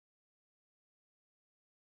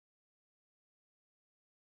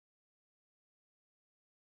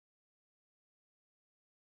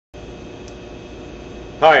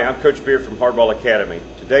Hi, I'm Coach Beard from Hardball Academy.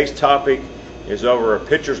 Today's topic is over a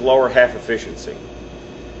pitcher's lower half efficiency.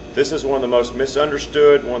 This is one of the most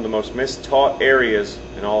misunderstood, one of the most mistaught areas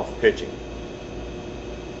in all of pitching.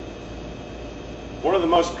 One of the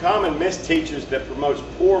most common misteachings that promotes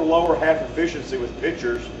poor lower half efficiency with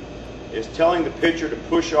pitchers is telling the pitcher to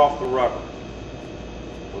push off the rubber.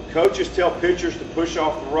 When coaches tell pitchers to push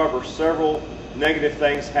off the rubber, several negative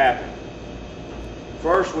things happen.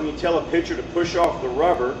 First, when you tell a pitcher to push off the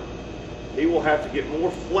rubber, he will have to get more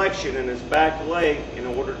flexion in his back leg in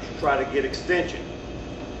order to try to get extension.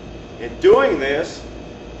 In doing this,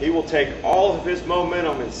 he will take all of his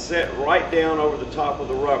momentum and set right down over the top of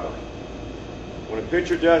the rubber. When a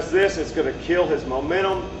pitcher does this, it's going to kill his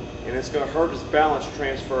momentum and it's going to hurt his balance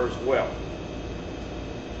transfer as well.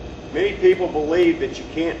 Many people believe that you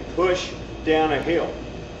can't push down a hill.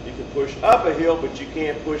 You can push up a hill, but you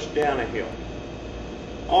can't push down a hill.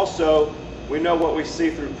 Also, we know what we see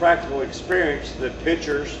through practical experience, that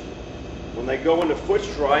pitchers, when they go into foot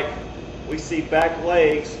strike, we see back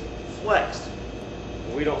legs flexed.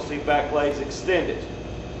 We don't see back legs extended.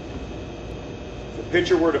 If the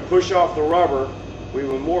pitcher were to push off the rubber, we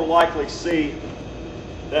would more likely see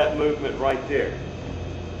that movement right there.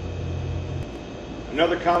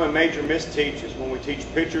 Another common major misteach is when we teach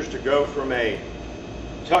pitchers to go from a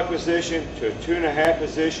tuck position to a 2.5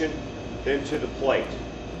 position, then to the plate.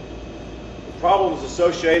 Problems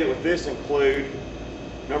associated with this include,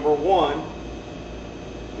 number one,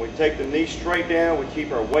 we take the knee straight down, we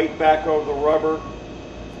keep our weight back over the rubber,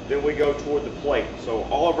 then we go toward the plate. So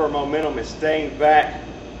all of our momentum is staying back,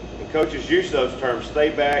 and coaches use those terms: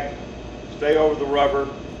 stay back, stay over the rubber,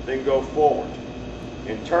 then go forward.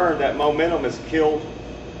 In turn, that momentum is killed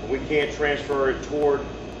and we can't transfer it toward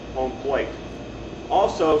home plate.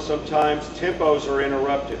 Also, sometimes tempos are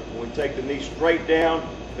interrupted. When we take the knee straight down,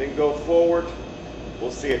 then go forward, we'll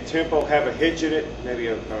see a tempo have a hitch in it, maybe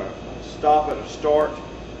a stop and a start,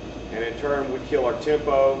 and in turn we kill our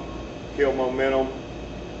tempo, kill momentum,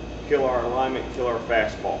 kill our alignment, kill our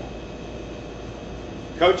fastball.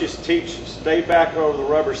 Coaches teach stay back over the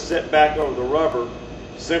rubber, sit back over the rubber,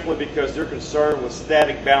 simply because they're concerned with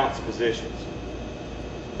static balance positions.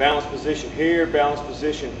 Balance position here, balance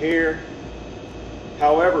position here.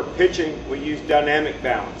 However, pitching, we use dynamic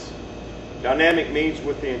balance. Dynamic means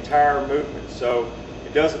with the entire movement. So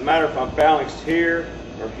it doesn't matter if I'm balanced here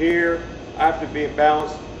or here. I have to be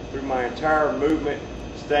balanced through my entire movement,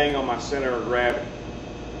 staying on my center of gravity.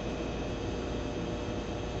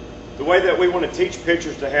 The way that we want to teach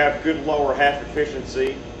pitchers to have good lower half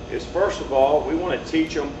efficiency is, first of all, we want to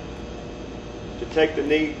teach them to take the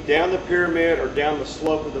knee down the pyramid or down the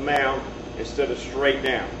slope of the mound instead of straight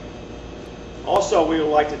down. Also, we would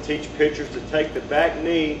like to teach pitchers to take the back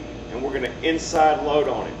knee and we're going to inside load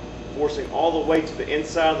on it, forcing all the weight to the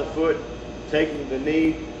inside of the foot, taking the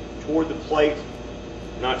knee toward the plate,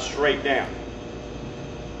 not straight down.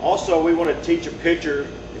 Also, we want to teach a pitcher,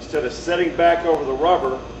 instead of setting back over the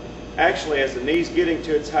rubber, actually as the knee's getting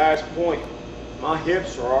to its highest point, my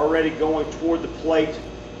hips are already going toward the plate,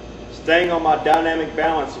 staying on my dynamic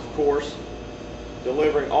balance, of course,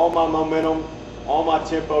 delivering all my momentum, all my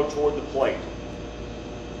tempo toward the plate.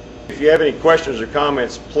 If you have any questions or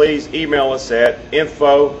comments, please email us at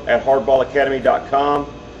info@hardballacademy.com,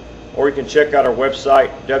 or you can check out our website,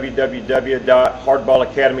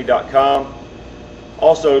 www.hardballacademy.com.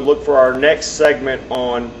 Also, look for our next segment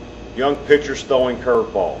on young pitchers throwing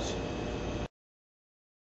curveballs.